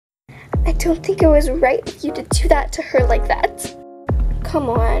I don't think it was right of you to do that to her like that. Come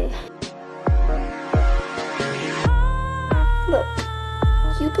on. Look,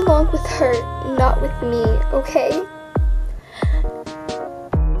 you belong with her, not with me, okay?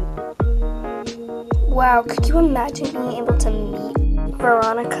 Wow, could you imagine being able to meet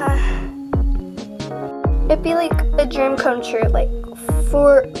Veronica? It'd be like a dream come true, like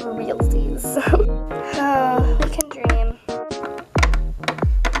for realsies. We can dream.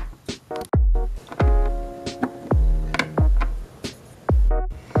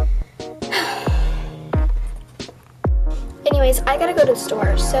 Anyways, I gotta go to the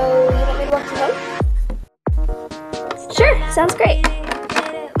store, so you want me to walk you home? Sure, sounds great.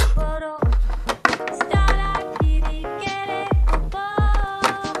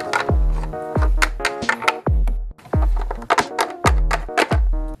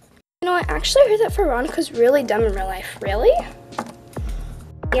 You know, I actually heard that Veronica's really dumb in real life. Really?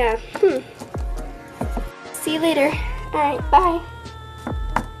 Yeah, See you later. Alright, bye.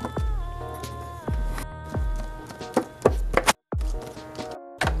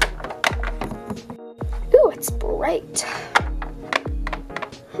 It's bright.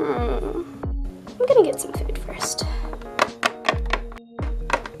 I'm gonna get some food first.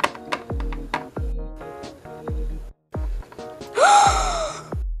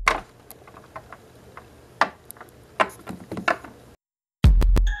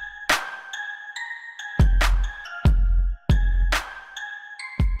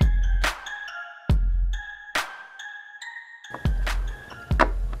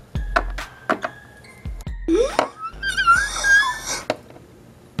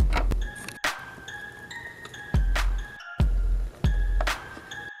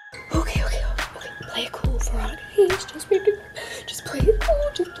 Okay, play it cool, Veronica. Hey, just play it cool, just play it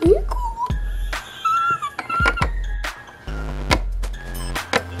cool.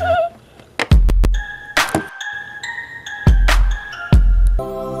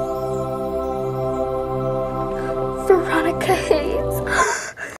 Veronica Hayes.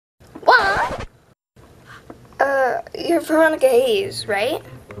 What? You're Veronica Hayes, right?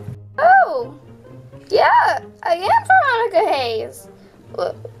 Oh, yeah, I am Veronica Hayes.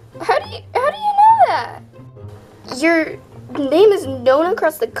 How do you know that? Your name is known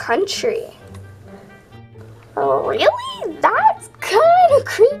across the country. Oh, really? That's kind of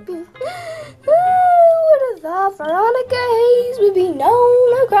creepy. Who would have thought Veronica Hayes would be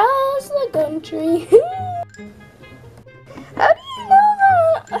known across the country? How do you know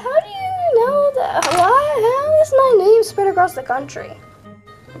that? How do you know that? How is my name spread across the country?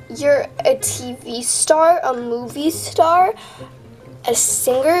 You're a TV star, a movie star, a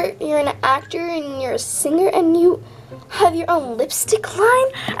singer, you're an actor and you're a singer and you have your own lipstick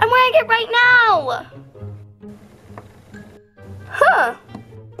line? I'm wearing it right now! Huh,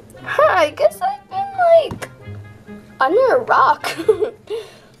 I guess I've been like under a rock.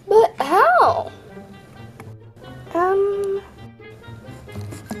 But how?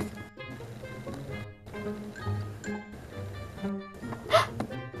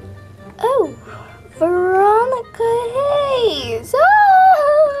 Oh, Veronica Hayes.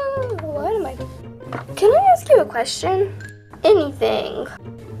 Oh, what am I? Can I ask you a question? Anything.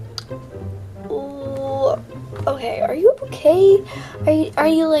 Okay, are you okay? Are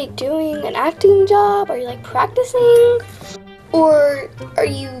you like doing an acting job? Are you like practicing? Or what are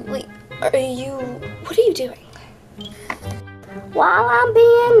you doing? While I'm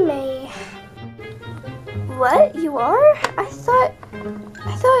being me. What? You are? I thought,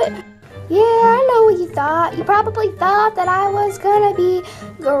 yeah, I know what you thought. You probably thought that I was gonna be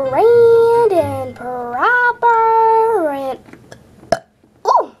grand and proper and,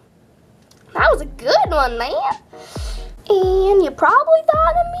 oh, that was a good one, man. And you probably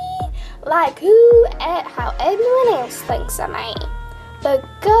thought of me like how everyone else thinks of me.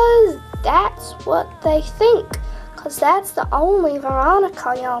 Because that's what they think. Because that's the only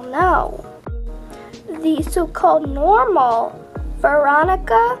Veronica you'll know. The so-called normal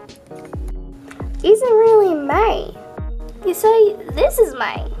Veronica isn't really me. You see, this is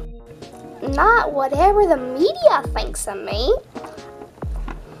me. Not whatever the media thinks of me.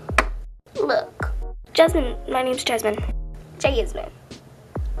 Look, Jasmine, my name's Jasmine. Jasmine.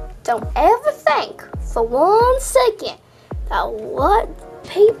 Don't ever think for 1 second that what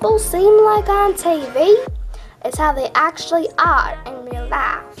people seem like on TV is how they actually are in real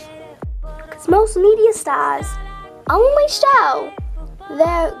life. Because most media stars only show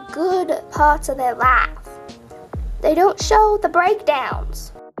their good parts of their life. They don't show the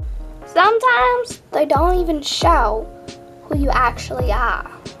breakdowns. Sometimes they don't even show who you actually are.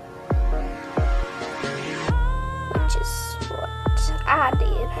 Which is what I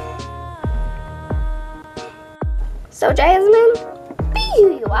did. So Jasmine, be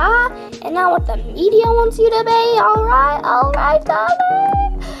who you are and not what the media wants you to be, alright,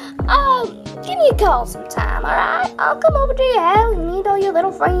 darling? Give me a call sometime, alright? I'll come over to your house and meet all your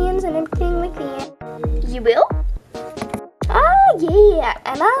little friends and everything like that. You will? Oh yeah,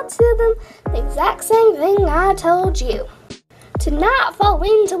 and I'll tell them the exact same thing I told you. To not fall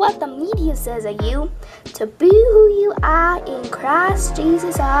into what the media says of you, to be who you are in Christ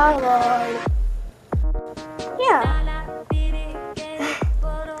Jesus our Lord. Yeah.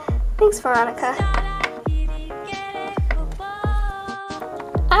 Thanks, Veronica.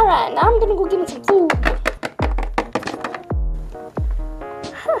 Alright, now I'm gonna go get me some food.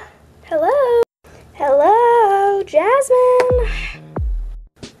 Huh. Hello? Hello, Jasmine?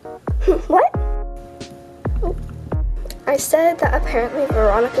 What? I said that apparently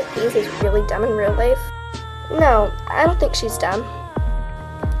Veronica Pease is really dumb in real life. No, I don't think she's dumb.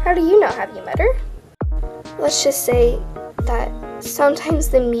 How do you know? Have you met her? Let's just say that sometimes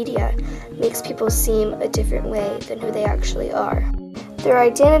the media makes people seem a different way than who they actually are. Their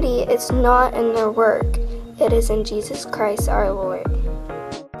identity is not in their work, it is in Jesus Christ our Lord.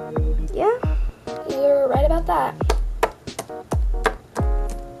 Yeah, you're right about that.